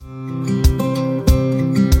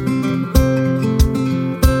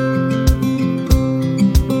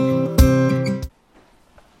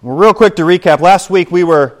real quick to recap, last week we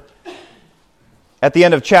were at the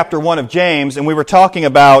end of chapter 1 of James, and we were talking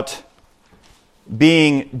about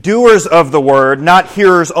being doers of the word, not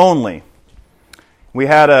hearers only. We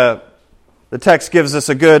had the text gives us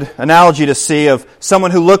a good analogy to see of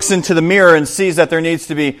someone who looks into the mirror and sees that there needs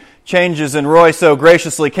to be changes, and Roy so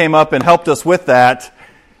graciously came up and helped us with that,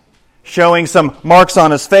 showing some marks on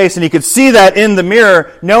his face, and he could see that in the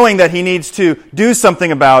mirror, knowing that he needs to do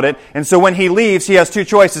something about it. And so when he leaves, he has two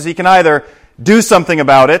choices. He can either do something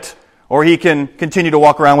about it, or he can continue to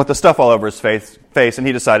walk around with the stuff all over his face, and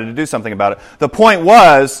he decided to do something about it. The point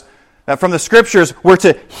was that from the Scriptures, we're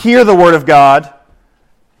to hear the Word of God,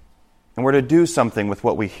 and we're to do something with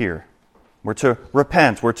what we hear. We're to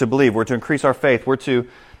repent, we're to believe, we're to increase our faith, we're to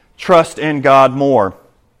trust in God more.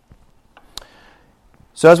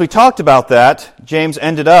 So as we talked about that, James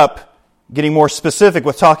ended up getting more specific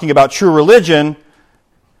with talking about true religion,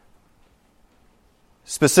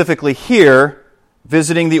 specifically here,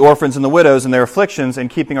 visiting the orphans and the widows in their afflictions and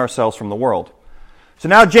keeping ourselves from the world. So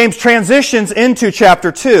now James transitions into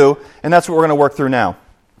chapter 2, and that's what we're going to work through now.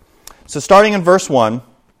 So starting in verse 1,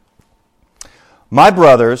 "My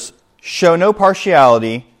brothers, show no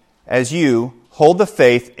partiality as you hold the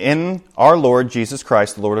faith in our Lord Jesus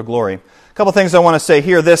Christ, the Lord of glory." A couple things I want to say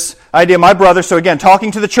here. This idea, my brothers, so again,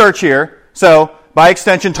 talking to the church here. So, by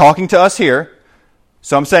extension, talking to us here.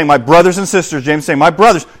 So I'm saying, my brothers and sisters, James is saying, my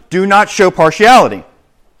brothers, do not show partiality.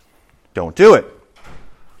 Don't do it.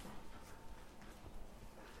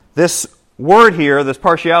 This word here, this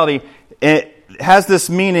partiality, it has this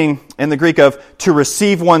meaning in the Greek of to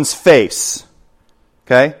receive one's face.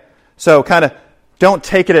 Okay? So kind of don't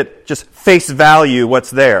take it at just face value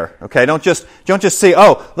what's there. Okay? Don't just say,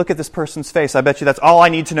 "Oh, look at this person's face. I bet you that's all I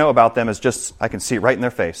need to know about them is just I can see it right in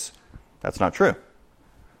their face." That's not true.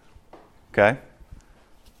 Okay?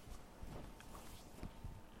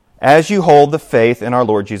 As you hold the faith in our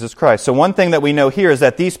Lord Jesus Christ. So one thing that we know here is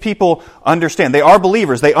that these people understand. They are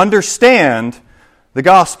believers. They understand the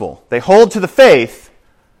gospel. They hold to the faith,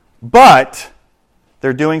 but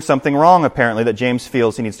they're doing something wrong, apparently, that James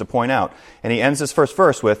feels he needs to point out. And he ends his first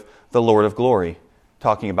verse with the Lord of glory,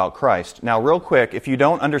 talking about Christ. Now, real quick, if you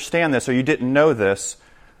don't understand this or you didn't know this,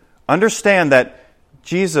 understand that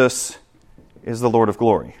Jesus is the Lord of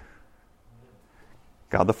glory.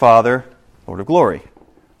 God the Father, Lord of glory.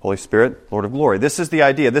 Holy Spirit, Lord of glory. This is the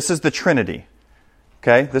idea. This is the Trinity.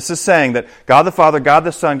 Okay? This is saying that God the Father, God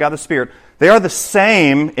the Son, God the Spirit, they are the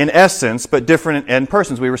same in essence, but different in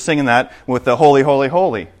persons. We were singing that with the Holy, Holy,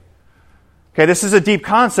 Holy. Okay, this is a deep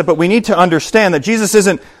concept, but we need to understand that Jesus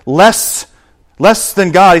isn't less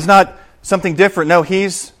than God. He's not something different. No,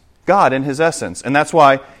 He's God in His essence. And that's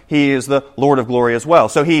why He is the Lord of glory as well.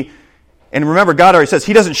 So and remember, God already says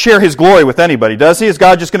He doesn't share His glory with anybody, does He? Is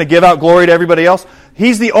God just going to give out glory to everybody else?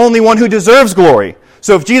 He's the only one who deserves glory.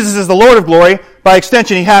 So if Jesus is the Lord of glory, by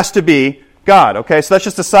extension, He has to be God. Okay, so that's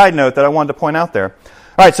just a side note that I wanted to point out there.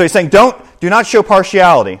 All right, so he's saying, do not show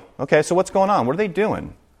partiality. Okay, so what's going on? What are they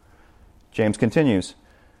doing? James continues,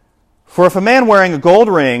 "For if a man wearing a gold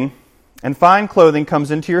ring and fine clothing comes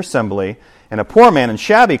into your assembly, and a poor man in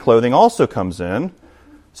shabby clothing also comes in,"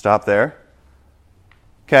 stop there.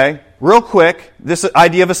 Okay, real quick, this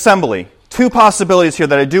idea of assembly. Two possibilities here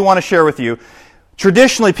that I do want to share with you.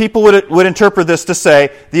 Traditionally, people would interpret this to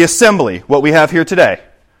say the assembly, what we have here today.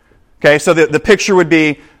 Okay, so the picture would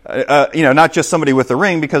be, not just somebody with a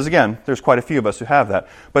ring, because again, there's quite a few of us who have that,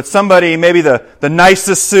 but somebody, maybe the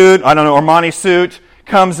nicest suit, I don't know, Armani suit,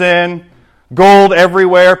 comes in, gold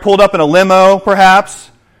everywhere, pulled up in a limo, perhaps,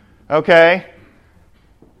 okay,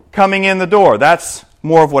 coming in the door. That's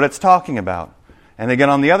more of what it's talking about. And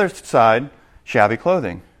again, on the other side, shabby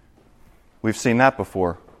clothing. We've seen that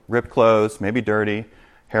before. Ripped clothes, maybe dirty,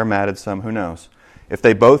 hair matted some, who knows. If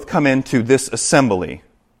they both come into this assembly,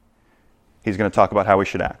 he's going to talk about how we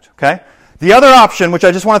should act. Okay? The other option, which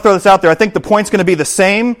I just want to throw this out there, I think the point's going to be the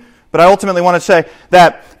same, but I ultimately want to say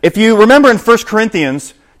that if you remember in 1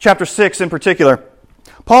 Corinthians chapter 6 in particular,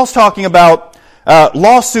 Paul's talking about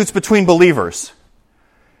lawsuits between believers.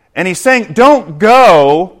 And he's saying, don't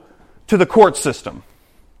go to the court system.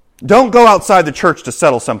 Don't go outside the church to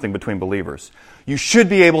settle something between believers. You should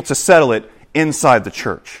be able to settle it inside the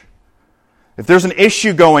church. If there's an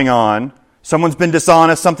issue going on, someone's been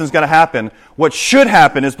dishonest, something's going to happen, what should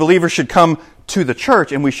happen is believers should come to the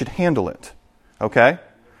church and we should handle it. Okay?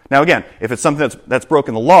 Now again, if it's something that's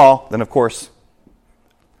broken the law, then of course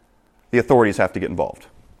the authorities have to get involved.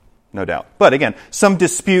 No doubt. But again, some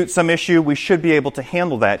dispute, some issue, we should be able to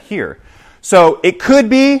handle that here. So it could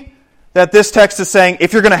be that this text is saying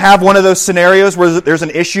if you're going to have one of those scenarios where there's an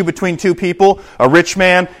issue between two people, a rich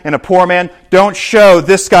man and a poor man, don't show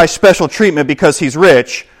this guy special treatment because he's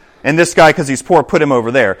rich and this guy because he's poor, put him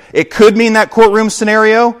over there. It could mean that courtroom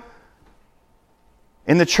scenario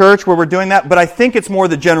in the church where we're doing that, but I think it's more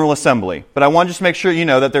the General Assembly. But I want to just make sure you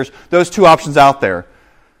know that there's those two options out there.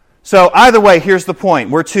 So either way, here's the point.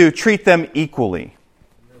 We're to treat them equally.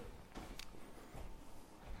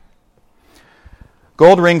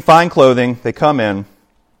 Gold ring, fine clothing, they come in.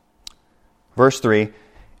 Verse 3,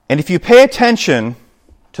 and if you pay attention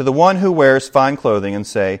to the one who wears fine clothing and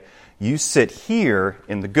say, you sit here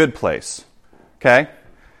in the good place. Okay?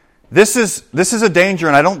 This is a danger,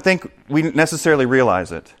 and I don't think we necessarily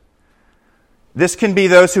realize it. This can be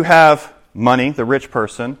those who have money, the rich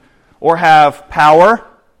person, or have power,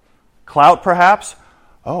 clout perhaps.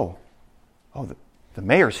 Oh, the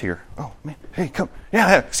mayor's here. Oh, man. Hey, come.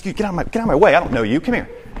 Yeah, excuse, get out of my way. I don't know you. Come here.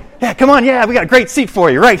 Yeah, come on. Yeah, we got a great seat for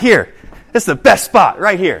you right here. This is the best spot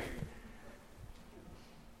right here.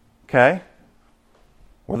 Okay?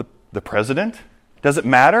 Or the president. Does it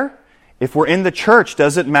matter? If we're in the church,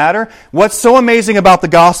 does it matter? What's so amazing about the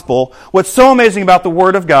gospel, what's so amazing about the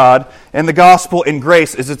Word of God and the gospel in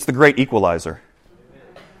grace is it's the great equalizer.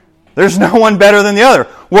 There's no one better than the other.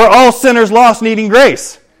 We're all sinners lost needing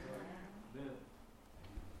grace.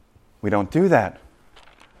 We don't do that.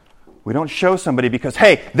 We don't show somebody because,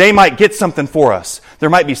 hey, they might get something for us. There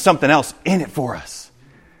might be something else in it for us.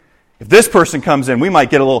 If this person comes in, we might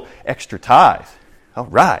get a little extra tithe. All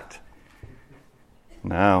right.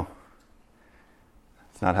 No.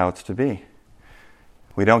 That's not how it's to be.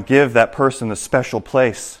 We don't give that person the special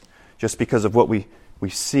place just because of what we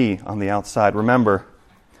see on the outside. Remember,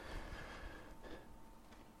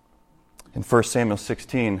 in 1 Samuel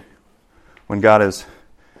 16, when God is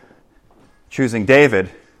choosing David,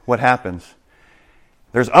 what happens?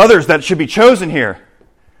 There's others that should be chosen here.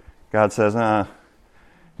 God says,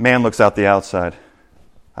 man looks out the outside.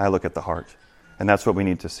 I look at the heart. And that's what we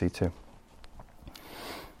need to see too.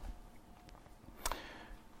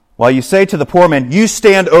 While you say to the poor man, you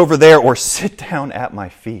stand over there or sit down at my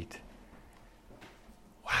feet.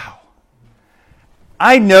 Wow.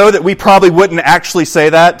 I know that we probably wouldn't actually say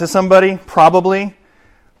that to somebody, probably.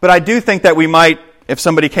 But I do think that we might, if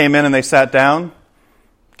somebody came in and they sat down,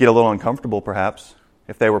 get a little uncomfortable perhaps.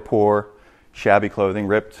 If they were poor, shabby clothing,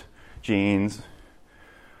 ripped jeans.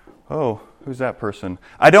 Oh, who's that person?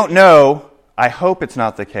 I don't know. I hope it's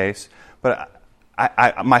not the case. But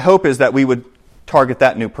my hope is that we would target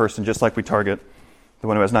that new person just like we target the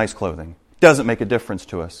one who has nice clothing. Doesn't make a difference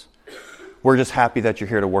to us. We're just happy that you're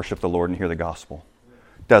here to worship the Lord and hear the gospel.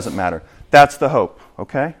 Doesn't matter. That's the hope,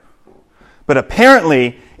 okay? But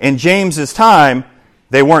apparently, in James's time,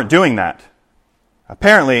 they weren't doing that.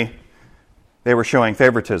 Apparently, they were showing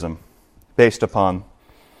favoritism based upon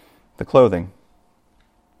the clothing.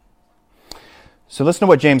 So listen to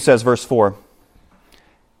what James says, verse 4.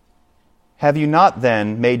 Have you not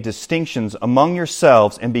then made distinctions among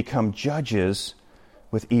yourselves and become judges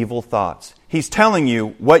with evil thoughts? He's telling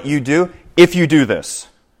you what you do if you do this.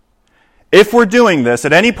 If we're doing this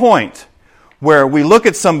at any point where we look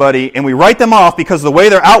at somebody and we write them off because of the way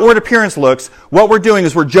their outward appearance looks, what we're doing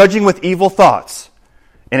is we're judging with evil thoughts.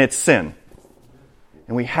 And it's sin.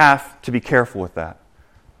 And we have to be careful with that.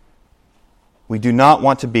 We do not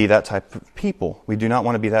want to be that type of people. We do not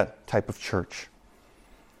want to be that type of church.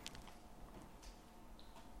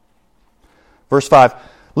 Verse 5,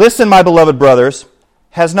 listen, my beloved brothers,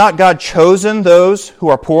 has not God chosen those who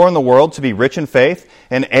are poor in the world to be rich in faith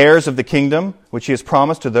and heirs of the kingdom, which he has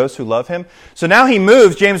promised to those who love him? So now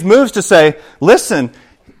James moves to say, listen,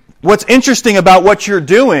 what's interesting about what you're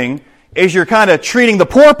doing is you're kind of treating the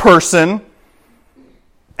poor person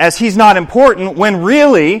as he's not important, when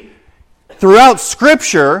really, throughout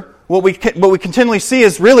Scripture, what we continually see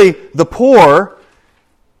is really the poor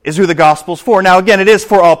is who the gospel's for. Now again, it is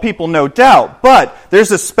for all people, no doubt, but there's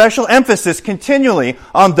a special emphasis continually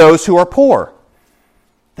on those who are poor.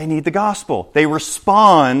 They need the gospel. They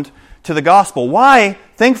respond to the gospel. Why,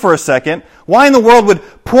 think for a second, why in the world would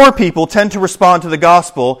poor people tend to respond to the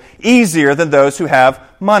gospel easier than those who have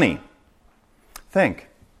money? Think.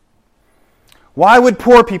 Why would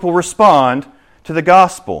poor people respond to the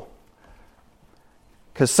gospel?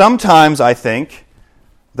 Because sometimes, I think,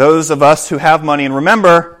 those of us who have money, and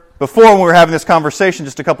remember, before when we were having this conversation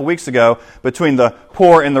just a couple weeks ago between the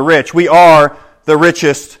poor and the rich, we are the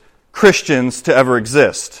richest Christians to ever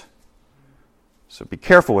exist. So be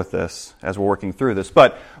careful with this as we're working through this.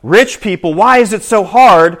 But rich people, why is it so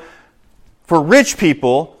hard for rich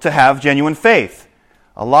people to have genuine faith?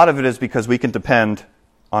 A lot of it is because we can depend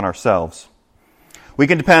on ourselves. We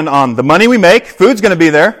can depend on the money we make. Food's going to be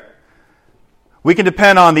there. We can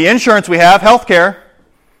depend on the insurance we have, health care.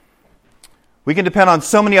 We can depend on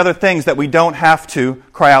so many other things that we don't have to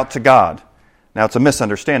cry out to God. Now, it's a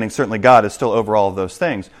misunderstanding. Certainly, God is still over all of those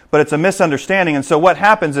things. But it's a misunderstanding. And so what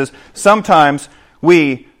happens is sometimes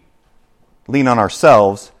we lean on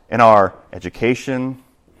ourselves and our education,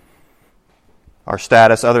 our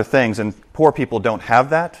status, other things. And poor people don't have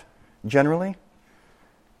that generally.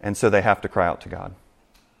 And so they have to cry out to God.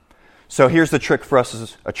 So here's the trick for us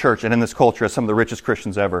as a church and in this culture as some of the richest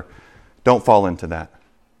Christians ever. Don't fall into that.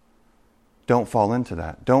 Don't fall into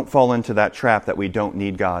that. Don't fall into that trap that we don't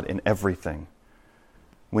need God in everything.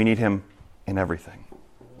 We need Him in everything.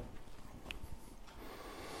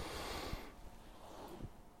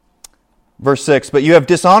 Verse 6, but you have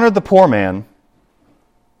dishonored the poor man.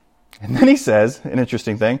 And then he says, an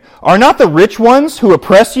interesting thing, are not the rich ones who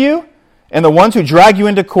oppress you and the ones who drag you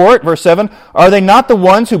into court? Verse 7, are they not the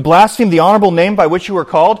ones who blaspheme the honorable name by which you were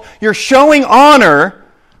called? You're showing honor,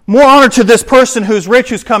 more honor to this person who's rich,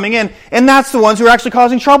 who's coming in, and that's the ones who are actually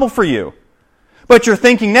causing trouble for you. But you're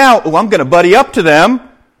thinking now, I'm going to buddy up to them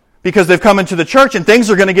because they've come into the church and things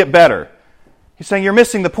are going to get better. He's saying you're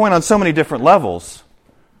missing the point on so many different levels.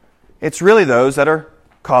 It's really those that are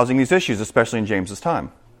causing these issues, especially in James's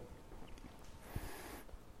time.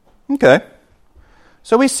 Okay.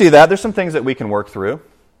 So we see that. There's some things that we can work through,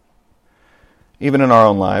 even in our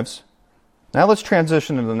own lives. Now let's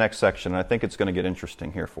transition to the next section, and I think it's going to get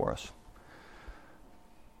interesting here for us.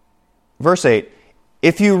 Verse 8,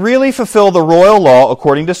 if you really fulfill the royal law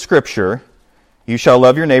according to Scripture, you shall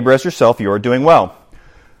love your neighbor as yourself, you are doing well.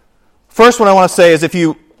 First, what I want to say is if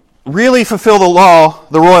you really fulfill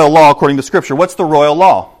the royal law according to Scripture, what's the royal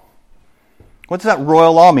law? What does that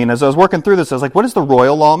royal law mean? As I was working through this, I was like, what does the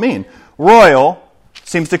royal law mean? Royal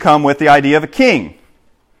seems to come with the idea of a king.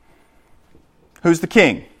 Who's the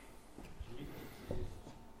king?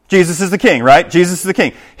 Jesus is the king, right? Jesus is the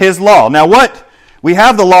king. His law. Now we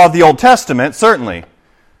have the law of the Old Testament, certainly.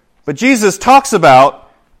 But Jesus talks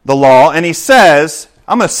about the law, and he says,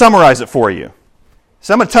 I'm going to summarize it for you.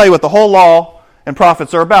 So I'm going to tell you what the whole law and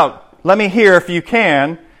prophets are about. Let me hear, if you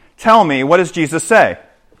can, tell me, what does Jesus say?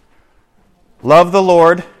 Love the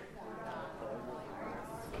Lord.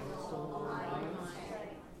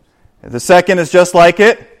 The second is just like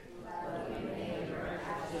it.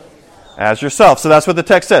 As yourself. So that's what the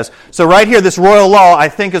text says. So right here, this royal law, I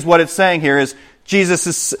think is what it's saying here, is Jesus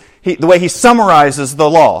is, the way he summarizes the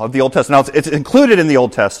law of the Old Testament. Now, it's included in the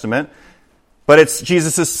Old Testament, but it's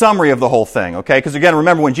Jesus' summary of the whole thing, okay? Because again,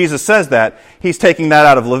 remember, when Jesus says that, he's taking that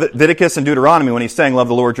out of Leviticus and Deuteronomy when he's saying, love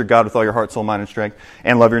the Lord your God with all your heart, soul, mind, and strength,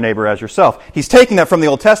 and love your neighbor as yourself. He's taking that from the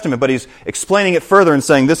Old Testament, but he's explaining it further and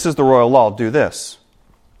saying, this is the royal law, do this.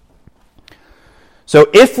 So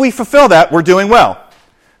if we fulfill that, we're doing well.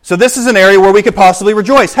 So this is an area where we could possibly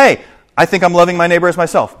rejoice. Hey, I think I'm loving my neighbor as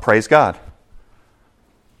myself. Praise God.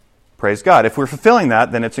 Praise God. If we're fulfilling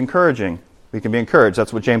that, then it's encouraging. We can be encouraged.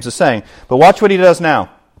 That's what James is saying. But watch what he does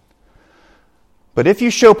now. But if you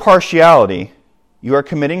show partiality, you are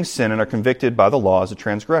committing sin and are convicted by the law as a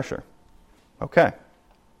transgressor. Okay.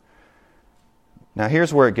 Now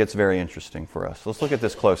here's where it gets very interesting for us. Let's look at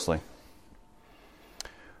this closely.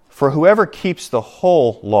 For whoever keeps the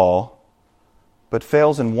whole law but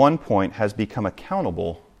fails in one point has become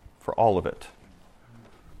accountable for all of it.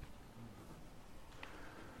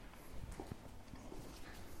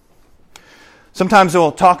 Sometimes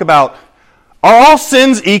we'll talk about, are all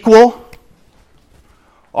sins equal?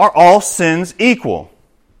 Are all sins equal?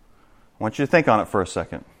 I want you to think on it for a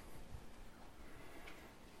second.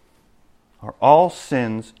 Are all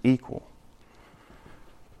sins equal?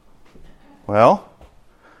 Well,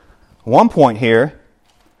 one point here,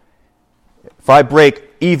 if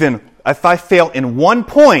I fail in one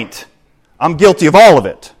point, I'm guilty of all of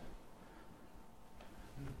it.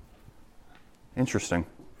 Interesting.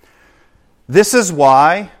 This is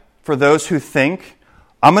why, for those who think,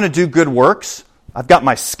 I'm going to do good works, I've got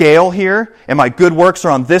my scale here, and my good works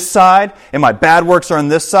are on this side, and my bad works are on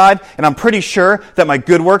this side, and I'm pretty sure that my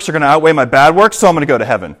good works are going to outweigh my bad works, so I'm going to go to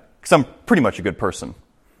heaven, because I'm pretty much a good person.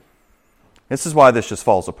 This is why this just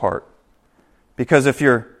falls apart. Because if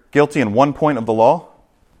you're guilty in one point of the law,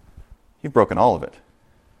 you've broken all of it.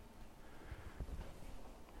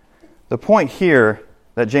 The point here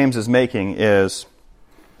that James is making is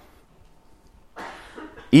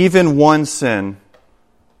even one sin,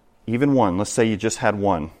 even one, let's say you just had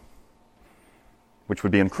one, which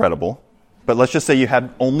would be incredible, but let's just say you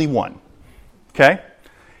had only one, okay?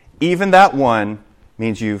 Even that one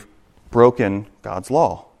means you've broken God's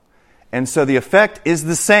law. And so the effect is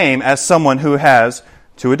the same as someone who has,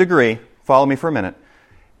 to a degree, follow me for a minute,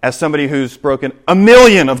 as somebody who's broken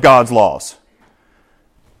 1,000,000 of God's laws.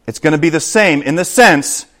 It's going to be the same in the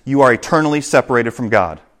sense you are eternally separated from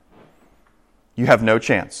God. You have no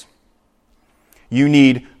chance. You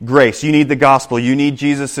need grace. You need the gospel. You need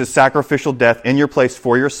Jesus' sacrificial death in your place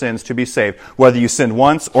for your sins to be saved, whether you sinned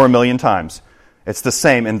once or 1,000,000 times. It's the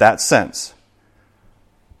same in that sense.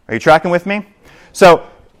 Are you tracking with me? So,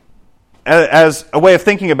 as a way of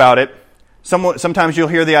thinking about it, sometimes you'll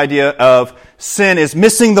hear the idea of sin is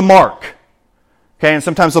missing the mark. Okay, and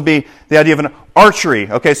sometimes there'll be the idea of an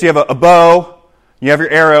archery. Okay, so you have a bow, you have your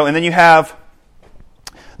arrow, and then you have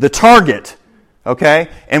the target. Okay?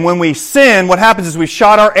 And when we sin, what happens is we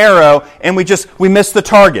shot our arrow and we miss the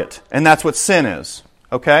target. And that's what sin is.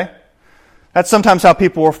 Okay? That's sometimes how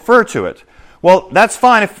people refer to it. Well, that's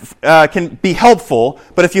fine, can be helpful,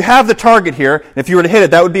 but if you have the target here, if you were to hit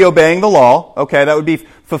it, that would be obeying the law. Okay? That would be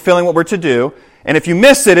fulfilling what we're to do. And if you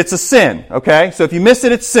miss it, it's a sin. Okay? So if you miss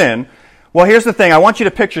it, it's sin. Well, here's the thing. I want you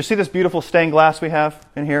to picture, see this beautiful stained glass we have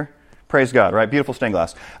in here? Praise God, right? Beautiful stained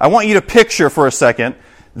glass. I want you to picture for a second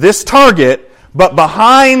this target, but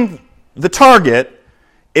behind the target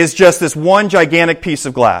is just this one gigantic piece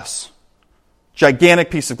of glass. Gigantic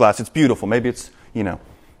piece of glass. It's beautiful. Maybe it's,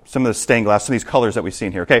 some of the stained glass, some of these colors that we've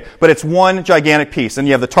seen here. Okay, but it's one gigantic piece, and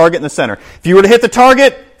you have the target in the center. If you were to hit the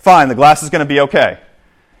target, fine, the glass is going to be okay.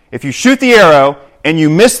 If you shoot the arrow and you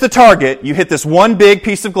miss the target, you hit this one big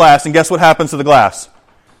piece of glass, and guess what happens to the glass?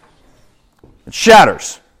 It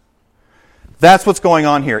shatters. That's what's going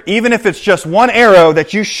on here. Even if it's just one arrow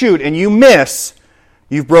that you shoot and you miss,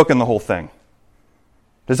 you've broken the whole thing.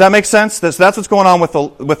 Does that make sense? That's what's going on with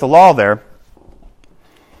the law there.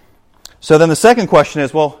 So then the second question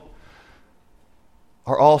is, well,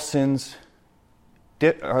 are all sins,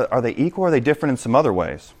 are they equal or are they different in some other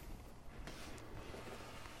ways?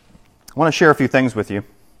 I want to share a few things with you.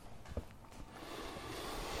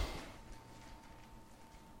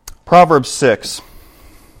 Proverbs 6.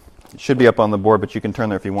 It should be up on the board, but you can turn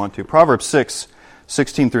there if you want to. Proverbs 6,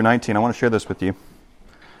 16 through 19. I want to share this with you.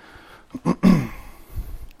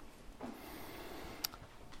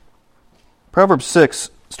 Proverbs 6,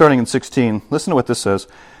 starting in 16. Listen to what this says.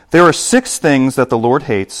 There are 6 things that the Lord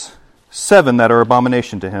hates, 7 that are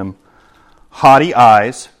abomination to him. Haughty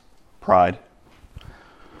eyes, pride.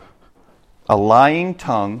 A lying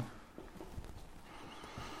tongue.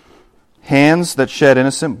 Hands that shed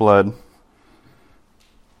innocent blood.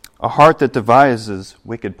 A heart that devises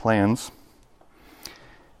wicked plans.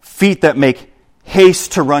 Feet that make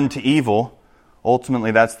haste to run to evil.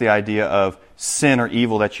 Ultimately, that's the idea of sin or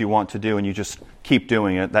evil that you want to do, and you just keep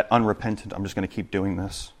doing it. That unrepentant, I'm just going to keep doing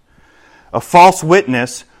this. A false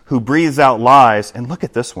witness who breathes out lies. And look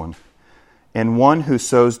at this one. And one who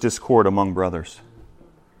sows discord among brothers.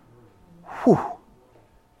 Whew.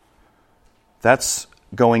 That's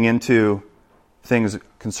going into things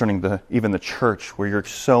concerning even the church, where you're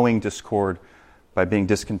sowing discord by being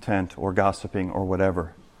discontent or gossiping or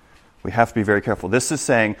whatever. We have to be very careful. This is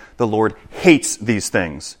saying the Lord hates these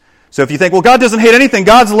things. So if you think, well, God doesn't hate anything,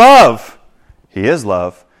 God's love. He is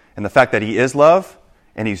love. And the fact that He is love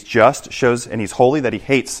and He's just shows, and He's holy, that He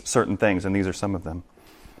hates certain things, and these are some of them.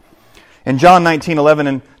 In John 19, 11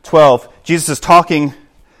 and 12, Jesus is talking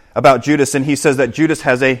about Judas, and He says that Judas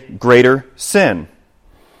has a greater sin.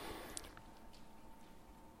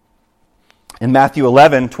 In Matthew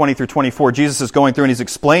 11, 20 through 24, Jesus is going through and He's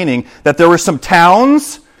explaining that there were some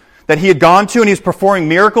towns that He had gone to and He was performing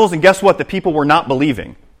miracles, and guess what? The people were not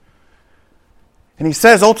believing. And He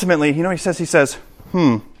says ultimately, He says,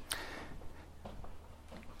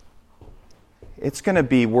 it's going to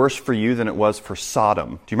be worse for you than it was for Sodom.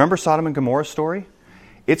 Do you remember Sodom and Gomorrah's story?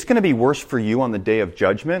 It's going to be worse for you on the day of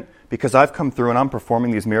judgment because I've come through and I'm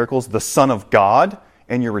performing these miracles, the Son of God,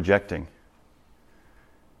 and you're rejecting.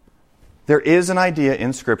 There is an idea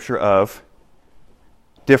in Scripture of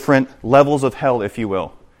different levels of hell, if you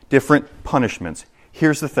will. Different punishments.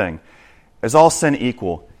 Here's the thing. Is all sin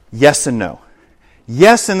equal? Yes and no.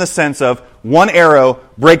 Yes, in the sense of one arrow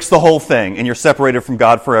breaks the whole thing and you're separated from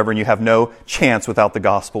God forever and you have no chance without the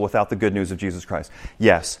gospel, without the good news of Jesus Christ.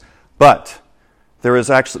 Yes. But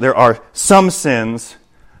there are some sins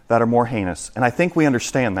that are more heinous. And I think we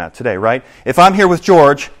understand that today, right? If I'm here with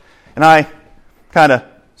George and I kind of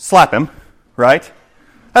slap him, right?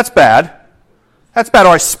 That's bad. That's bad. Or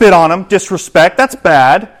I spit on him, disrespect. That's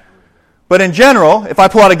bad. But in general, if I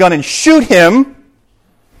pull out a gun and shoot him,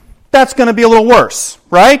 that's going to be a little worse,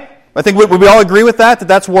 right? I think we all agree with that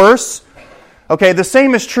that's worse. Okay, the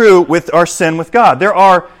same is true with our sin with God. There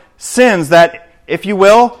are sins that, if you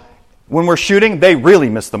will, when we're shooting, they really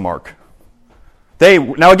miss the mark.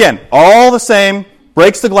 Now again, all the same,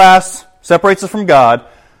 breaks the glass, separates us from God,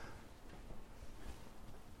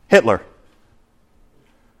 Hitler.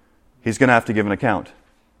 He's going to have to give an account.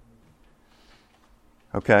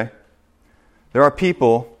 Okay? There are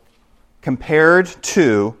people, compared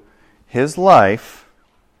to his life,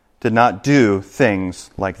 did not do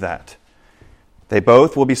things like that. They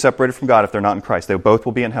both will be separated from God if they're not in Christ. They both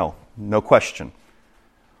will be in hell. No question.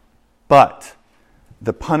 But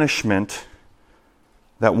the punishment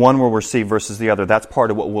that one will receive versus the other, that's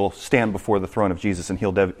part of what will stand before the throne of Jesus, and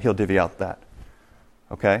he'll divvy out that.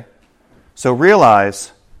 Okay? So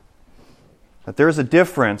realize that there is a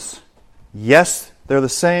difference. Yes, they're the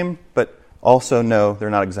same, but also no, they're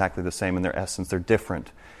not exactly the same in their essence. They're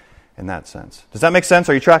different in that sense. Does that make sense?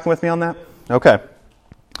 Are you tracking with me on that? Okay.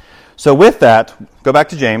 So with that, go back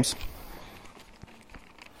to James.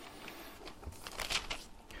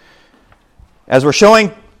 As we're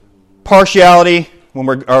showing partiality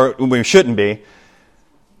when we shouldn't be,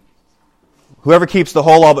 whoever keeps the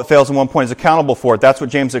whole law but fails in one point is accountable for it. That's what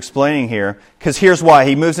James is explaining here. Because here's why.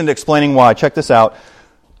 He moves into explaining why. Check this out.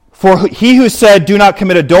 For he who said, do not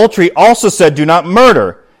commit adultery, also said, do not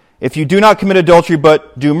murder. If you do not commit adultery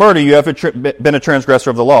but do murder, you have been a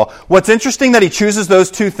transgressor of the law. What's interesting that he chooses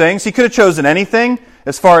those two things. He could have chosen anything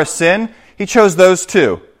as far as sin. He chose those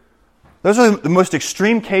two. Those are the most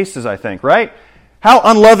extreme cases, I think, right? How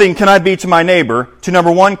unloving can I be to my neighbor to,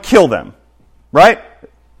 number one, kill them? Right?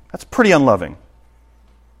 That's pretty unloving.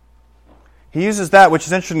 He uses that, which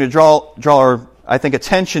is interesting to draw our, I think,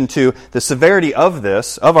 attention to the severity of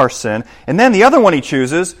this, of our sin. And then the other one he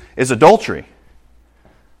chooses is adultery.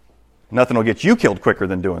 Nothing will get you killed quicker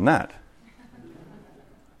than doing that.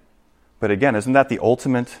 But again, isn't that the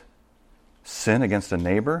ultimate sin against a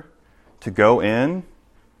neighbor? To go in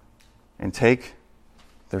and take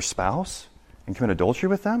their spouse and commit adultery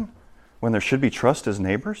with them when there should be trust as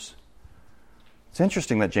neighbors? It's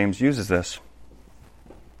interesting that James uses this.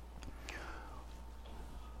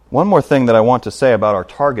 One more thing that I want to say about our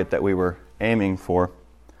target that we were aiming for.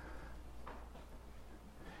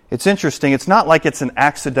 It's interesting. It's not like it's an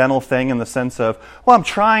accidental thing in the sense of, well, I'm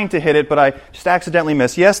trying to hit it, but I just accidentally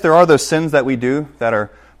miss. Yes, there are those sins that we do that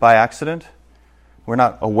are by accident. We're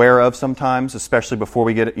not aware of sometimes, especially before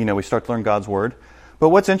we start to learn God's Word. But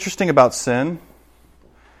what's interesting about sin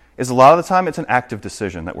is a lot of the time it's an active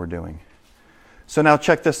decision that we're doing. So now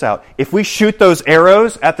check this out. If we shoot those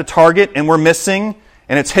arrows at the target and we're missing,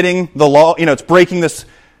 and it's hitting the law, it's breaking this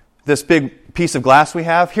big piece of glass we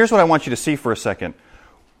have, here's what I want you to see for a second.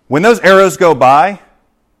 When those arrows go by,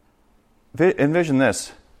 envision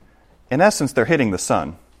this. In essence, they're hitting the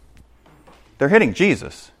sun. They're hitting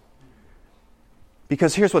Jesus.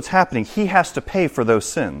 Because here's what's happening. He has to pay for those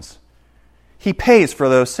sins. He pays for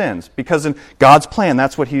those sins. Because in God's plan,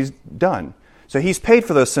 that's what He's done. So He's paid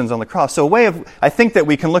for those sins on the cross. So a way of, I think that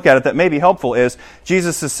we can look at it that may be helpful is,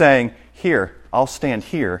 Jesus is saying, here, I'll stand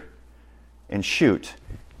here and shoot.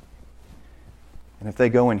 And if they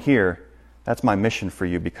go in here, that's my mission for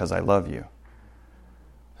you because I love you.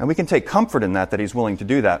 And we can take comfort in that He's willing to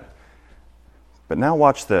do that. But now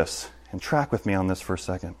watch this, and track with me on this for a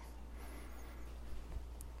second.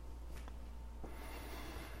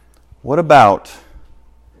 What about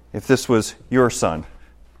if this was your son,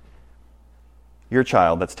 your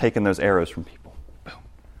child that's taken those arrows from people? Boom,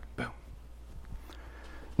 boom.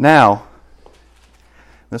 Now,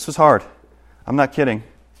 this was hard. I'm not kidding.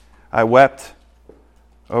 I wept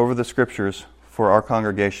over the scriptures for our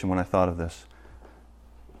congregation when I thought of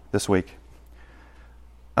this week.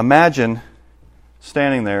 Imagine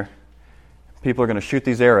standing there, people are going to shoot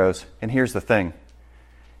these arrows, and here's the thing.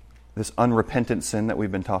 This unrepentant sin that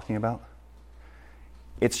we've been talking about,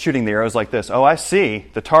 it's shooting the arrows like this. Oh, I see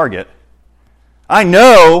the target. I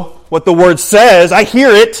know what the Word says. I hear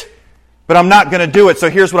it, but I'm not going to do it. So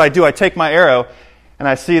here's what I do. I take my arrow, and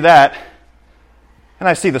I see that, and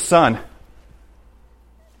I see the sun.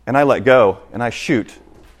 And I let go, and I shoot.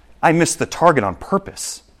 I missed the target on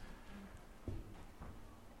purpose.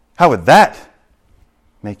 How would that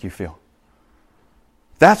make you feel?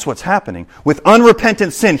 That's what's happening. With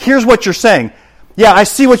unrepentant sin, here's what you're saying. Yeah, I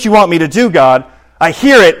see what you want me to do, God. I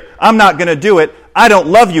hear it. I'm not going to do it. I don't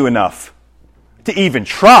love you enough to even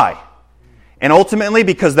try. And ultimately,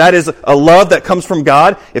 because that is a love that comes from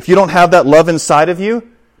God, if you don't have that love inside of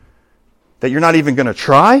you, that you're not even going to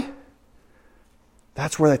try,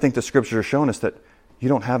 that's where I think the Scriptures are showing us that you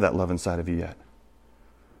don't have that love inside of you yet.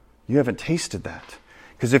 You haven't tasted that.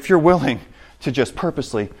 Because if you're willing to just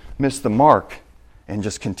purposely miss the mark and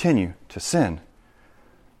just continue to sin,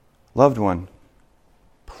 loved one,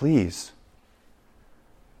 please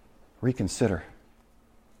reconsider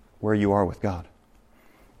where you are with God.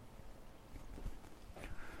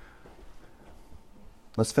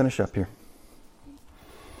 Let's finish up here.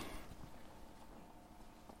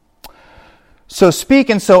 So speak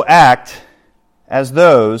and so act as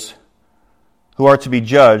those who are to be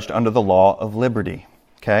judged under the law of liberty.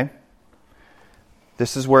 Okay?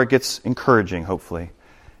 This is where it gets encouraging, hopefully.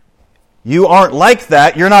 You aren't like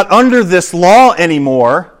that. You're not under this law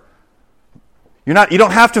anymore. You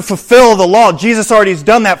don't have to fulfill the law. Jesus already has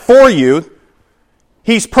done that for you.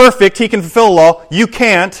 He's perfect. He can fulfill the law. You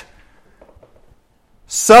can't.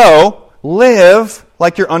 So, live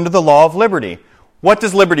like you're under the law of liberty. What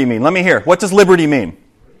does liberty mean? Let me hear. What does liberty mean?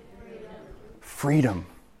 Freedom.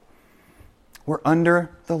 We're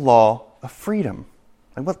under the law of freedom.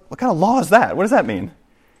 Like what kind of law is that? What does that mean?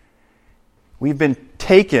 We've been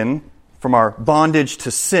taken from our bondage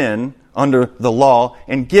to sin under the law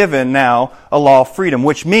and given now a law of freedom,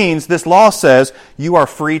 which means this law says you are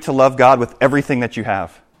free to love God with everything that you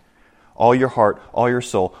have. All your heart, all your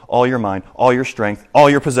soul, all your mind, all your strength, all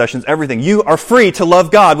your possessions, everything. You are free to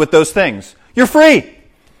love God with those things. You're free.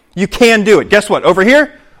 You can do it. Guess what? Over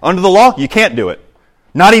here, under the law, you can't do it.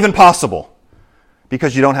 Not even possible.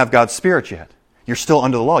 Because you don't have God's Spirit yet. You're still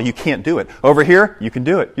under the law. You can't do it. Over here, you can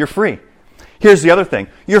do it. You're free. Here's the other thing.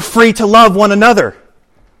 You're free to love one another.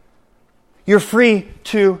 You're free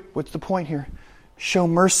to, what's the point here? Show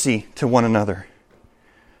mercy to one another.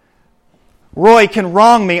 Roy can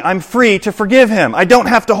wrong me. I'm free to forgive him. I don't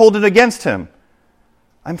have to hold it against him.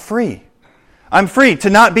 I'm free. I'm free to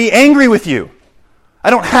not be angry with you. I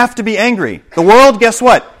don't have to be angry. The world, guess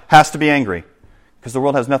what? Has to be angry. Because the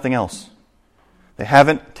world has nothing else. They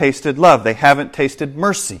haven't tasted love. They haven't tasted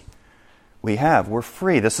mercy. We have. We're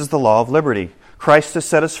free. This is the law of liberty. Christ has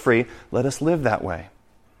set us free. Let us live that way.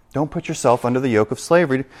 Don't put yourself under the yoke of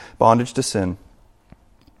slavery, bondage to sin.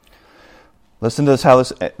 Listen to this, how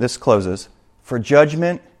this closes. For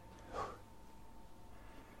judgment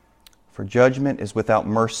is without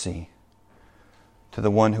mercy to the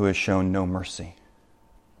one who has shown no mercy.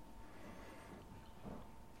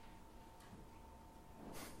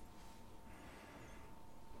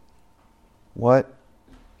 What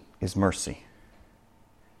is mercy?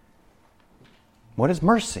 What is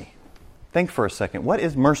mercy? Think for a second. What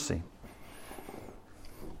is mercy?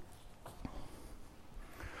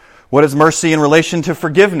 What is mercy in relation to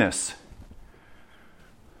forgiveness?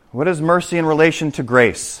 What is mercy in relation to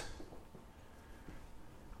grace?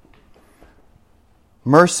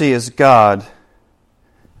 Mercy is God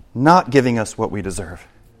not giving us what we deserve.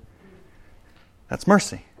 That's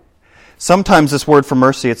mercy. Sometimes this word for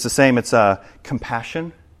mercy, it's the same. It's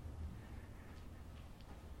compassion.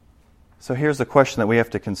 So here's the question that we have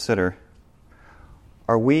to consider.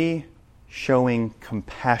 Are we showing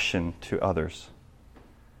compassion to others?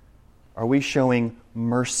 Are we showing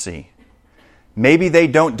mercy? Maybe they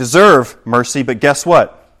don't deserve mercy, but guess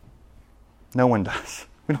what? No one does.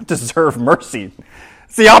 We don't deserve mercy.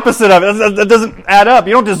 It's the opposite of it. That doesn't add up.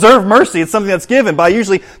 You don't deserve mercy. It's something that's given by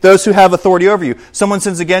usually those who have authority over you. Someone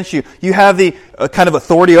sins against you. You have the kind of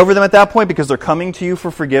authority over them at that point because they're coming to you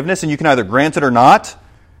for forgiveness, and you can either grant it or not.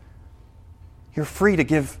 You're free to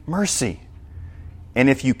give mercy. And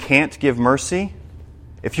if you can't give mercy,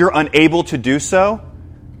 if you're unable to do so,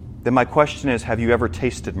 then my question is, have you ever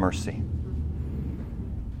tasted mercy?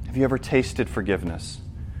 Have you ever tasted forgiveness?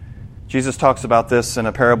 Jesus talks about this in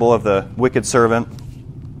a parable of the wicked servant.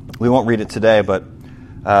 We won't read it today, but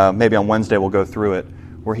maybe on Wednesday we'll go through it,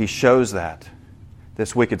 where he shows that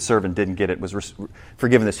this wicked servant didn't get it, was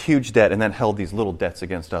forgiven this huge debt, and then held these little debts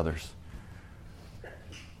against others.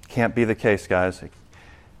 Can't be the case, guys.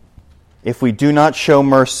 If we do not show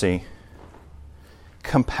mercy,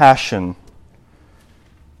 compassion,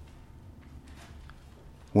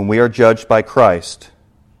 when we are judged by Christ,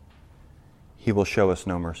 He will show us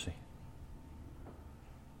no mercy.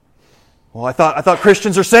 Well, I thought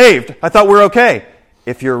Christians are saved. I thought we're okay.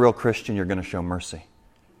 If you're a real Christian, you're going to show mercy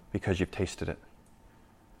because you've tasted it.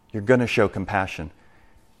 You're going to show compassion.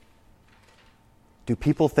 Do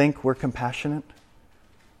people think we're compassionate?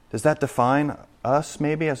 Does that define us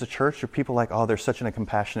maybe as a church? Are people like, oh, they're such a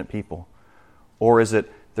compassionate people? Or is it,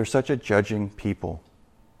 they're such a judging people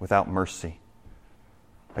without mercy?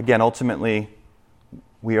 Again, ultimately,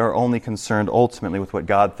 we are only concerned ultimately with what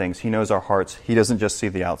God thinks. He knows our hearts. He doesn't just see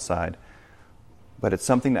the outside. But it's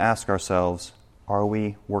something to ask ourselves, are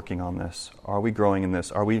we working on this? Are we growing in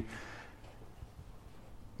this? Are we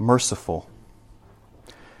merciful?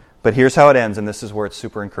 But here's how it ends, and this is where it's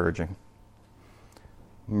super encouraging.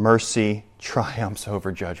 Mercy triumphs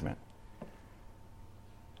over judgment.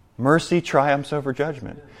 Mercy triumphs over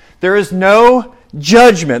judgment. There is no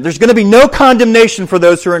judgment. There's going to be no condemnation for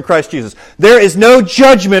those who are in Christ Jesus. There is no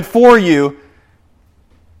judgment for you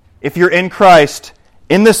if you're in Christ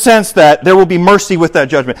in the sense that there will be mercy with that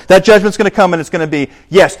judgment. That judgment's going to come and it's going to be,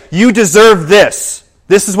 yes, you deserve this.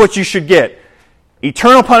 This is what you should get.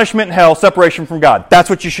 Eternal punishment in hell, separation from God. That's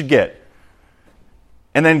what you should get.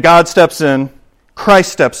 And then God steps in,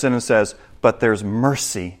 Christ steps in and says, but there's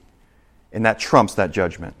mercy, and that trumps that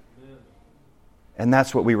judgment. And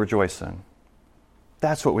that's what we rejoice in.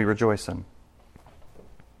 That's what we rejoice in.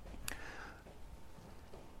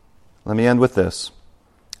 Let me end with this.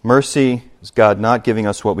 Mercy is God not giving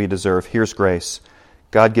us what we deserve. Here's grace.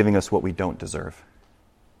 God giving us what we don't deserve.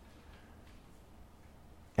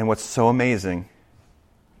 And what's so amazing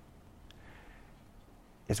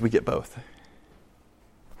is we get both.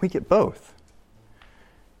 We get both.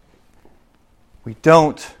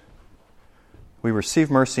 We receive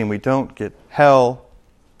mercy and we don't get hell,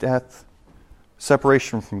 death,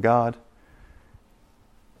 separation from God.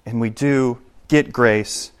 And we do get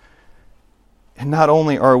grace. And not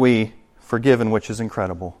only are we forgiven, which is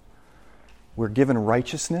incredible, we're given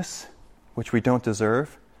righteousness, which we don't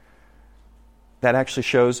deserve. That actually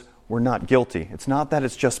shows we're not guilty. It's not that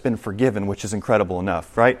it's just been forgiven, which is incredible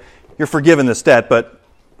enough, right? You're forgiven this debt, but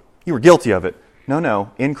you were guilty of it.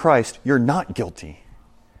 No. In Christ, you're not guilty.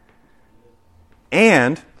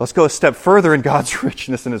 And, let's go a step further in God's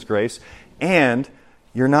richness and His grace, and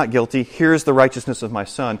you're not guilty. Here's the righteousness of my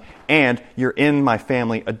Son. And you're in my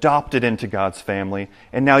family, adopted into God's family.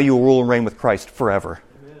 And now you will rule and reign with Christ forever.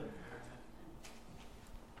 Amen.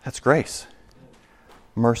 That's grace.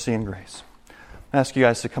 Mercy and grace. I ask you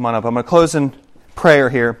guys to come on up. I'm going to close in prayer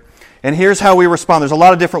here. And here's how we respond. There's a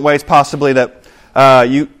lot of different ways possibly that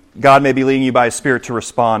God may be leading you by His Spirit to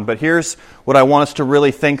respond. But here's what I want us to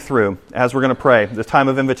really think through as we're going to pray. The time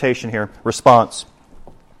of invitation here. Response.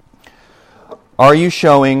 Are you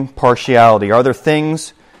showing partiality? Are there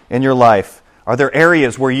things in your life? Are there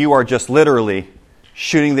areas where you are just literally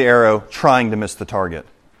shooting the arrow, trying to miss the target?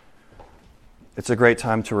 It's a great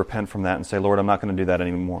time to repent from that and say, Lord, I'm not going to do that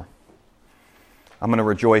anymore. I'm going to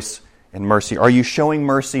rejoice in mercy. Are you showing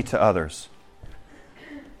mercy to others?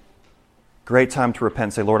 Great time to repent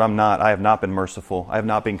and say, Lord, I have not been merciful. I have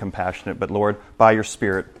not been compassionate. But Lord, by your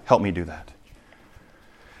Spirit, help me do that.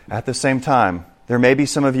 At the same time, there may be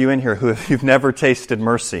some of you in here you've never tasted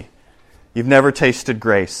mercy. You've never tasted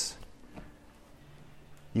grace.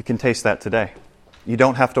 You can taste that today. You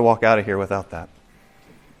don't have to walk out of here without that.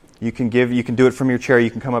 You can do it from your chair.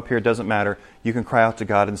 You can come up here. It doesn't matter. You can cry out to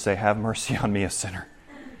God and say, have mercy on me, a sinner.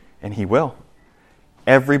 And He will.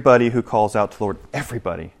 Everybody who calls out to the Lord,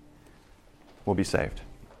 everybody will be saved.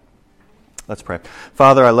 Let's pray.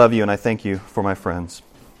 Father, I love you and I thank you for my friends.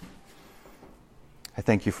 I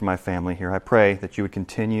thank you for my family here. I pray that you would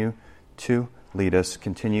continue to lead us,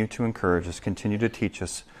 continue to encourage us, continue to teach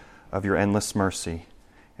us of your endless mercy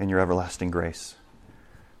and your everlasting grace.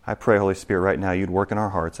 I pray, Holy Spirit, right now you'd work in our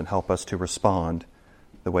hearts and help us to respond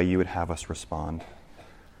the way you would have us respond.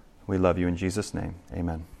 We love you in Jesus' name.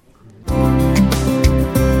 Amen.